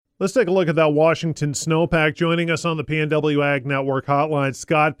Let's take a look at that Washington snowpack. Joining us on the PNW Ag Network hotline,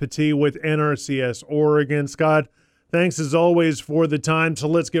 Scott Petit with NRCS Oregon. Scott, thanks as always for the time, so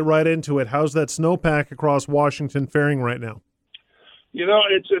let's get right into it. How's that snowpack across Washington faring right now? You know,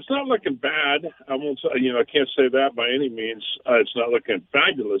 it's not looking bad. I won't say, I can't say that by any means. It's not looking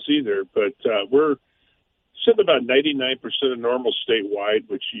fabulous either, but we're sitting about 99% of normal statewide,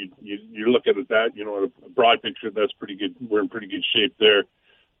 which you're looking at that, in a broad picture, that's pretty good. We're in pretty good shape there.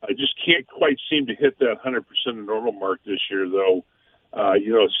 I just can't quite seem to hit that 100% of normal mark this year, though.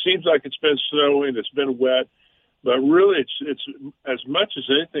 It seems like it's been snowing, it's been wet, but really it's as much as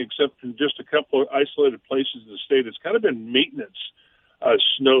anything, except in just a couple of isolated places in the state, it's kind of been maintenance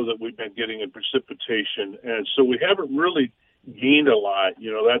snow that we've been getting in precipitation. And so we haven't really gained a lot.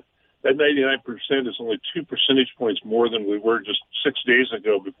 That 99% is only 2 percentage points more than we were just 6 days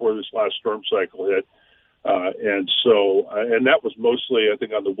ago before this last storm cycle hit. And that was mostly, I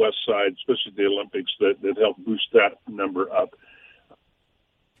think, on the west side, especially the Olympics, that helped boost that number up.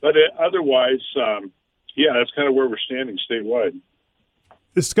 But otherwise, that's kind of where we're standing statewide.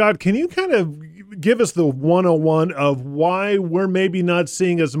 Scott, can you kind of give us the 101 of why we're maybe not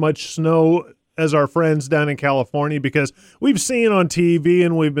seeing as much snow as our friends down in California? Because we've seen on TV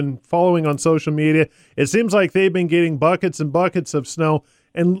and we've been following on social media, it seems like they've been getting buckets and buckets of snow.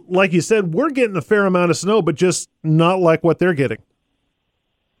 And like you said, we're getting a fair amount of snow, but just not like what they're getting.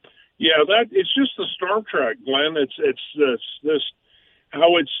 Yeah, it's just the storm track, Glenn. It's this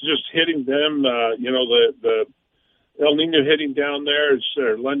how it's just hitting them. The El Nino hitting down there,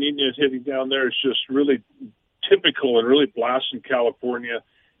 or La Nina hitting down there is just really typical and really blasting California.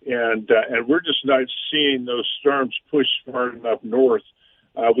 And we're just not seeing those storms push far enough north.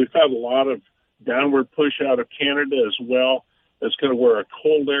 We've had a lot of downward push out of Canada as well. That's kind of where our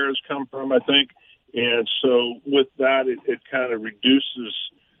cold air has come from, I think. And so with that, it kind of reduces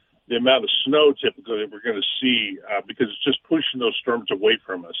the amount of snow typically that we're going to see because it's just pushing those storms away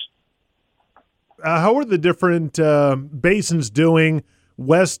from us. How are the different basins doing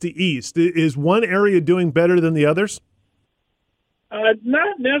west to east? Is one area doing better than the others?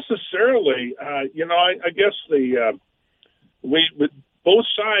 Not necessarily. I guess both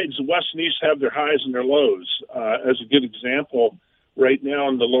sides, west and east, have their highs and their lows. As a good example, right now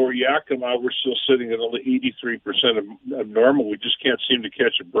in the lower Yakima, we're still sitting at only 83% of normal. We just can't seem to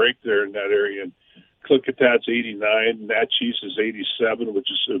catch a break there in that area. And Klickitat's 89, Natchez is 87, which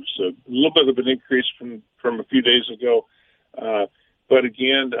is a little bit of an increase from a few days ago. But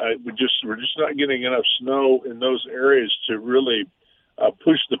again, we're just not getting enough snow in those areas to really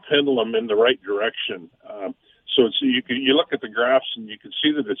push the pendulum in the right direction. So you look at the graphs and you can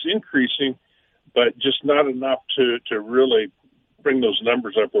see that it's increasing, but just not enough to really bring those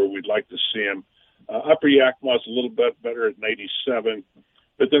numbers up where we'd like to see them. Upper Yakima is a little bit better at 97,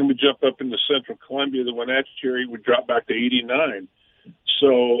 but then we jump up into central Columbia, the Wenatchee area, we drop back to 89.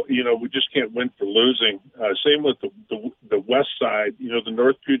 So, we just can't win for losing. Same with the west side, the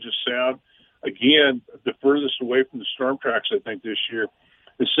North Puget Sound, again, the furthest away from the storm tracks, I think, this year,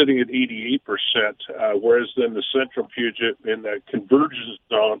 is sitting at 88%, whereas then the central Puget in that convergence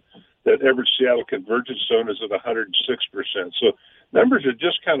zone, that Everett-Seattle convergence zone, is at 106%. So numbers are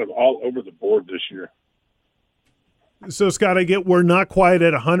just kind of all over the board this year. So, Scott, I get we're not quite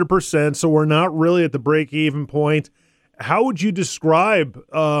at 100%, so we're not really at the break-even point. How would you describe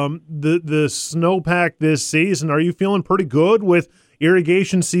the snowpack this season? Are you feeling pretty good with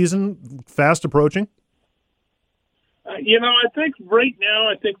irrigation season fast approaching? I think right now,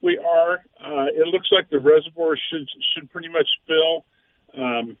 we are. It looks like the reservoir should pretty much fill.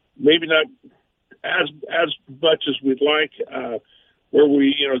 Maybe not as much as we'd like. Where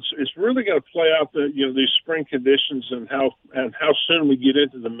we, it's really going to play out these spring conditions and how soon we get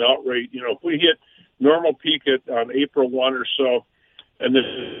into the melt rate. If we hit normal peak on April 1 or so, and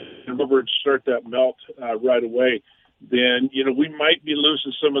then over start that melt right away, then we might be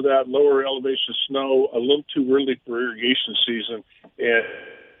losing some of that lower elevation snow a little too early for irrigation season,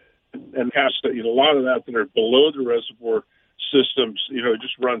 and has to, a lot of that are below the reservoir systems, it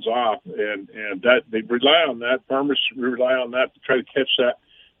just runs off, and that they rely on that. Farmers rely on that to try to catch that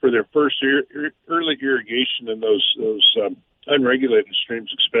for their first early irrigation in those unregulated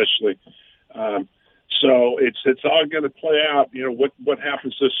streams, especially. So it's all going to play out. What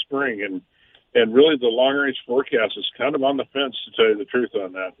happens this spring, and really the long range forecast is kind of on the fence, to tell you the truth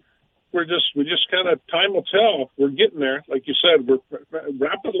on that. We just kind of, time will tell. We're getting there. Like you said, we're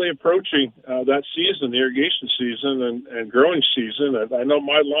rapidly approaching that season, the irrigation season and growing season. I know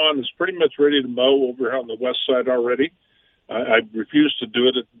my lawn is pretty much ready to mow over on the west side already. I refuse to do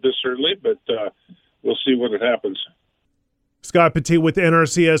it this early, but we'll see when it happens. Scott Petit with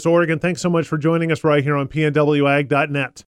NRCS Oregon, thanks so much for joining us right here on pnwag.net.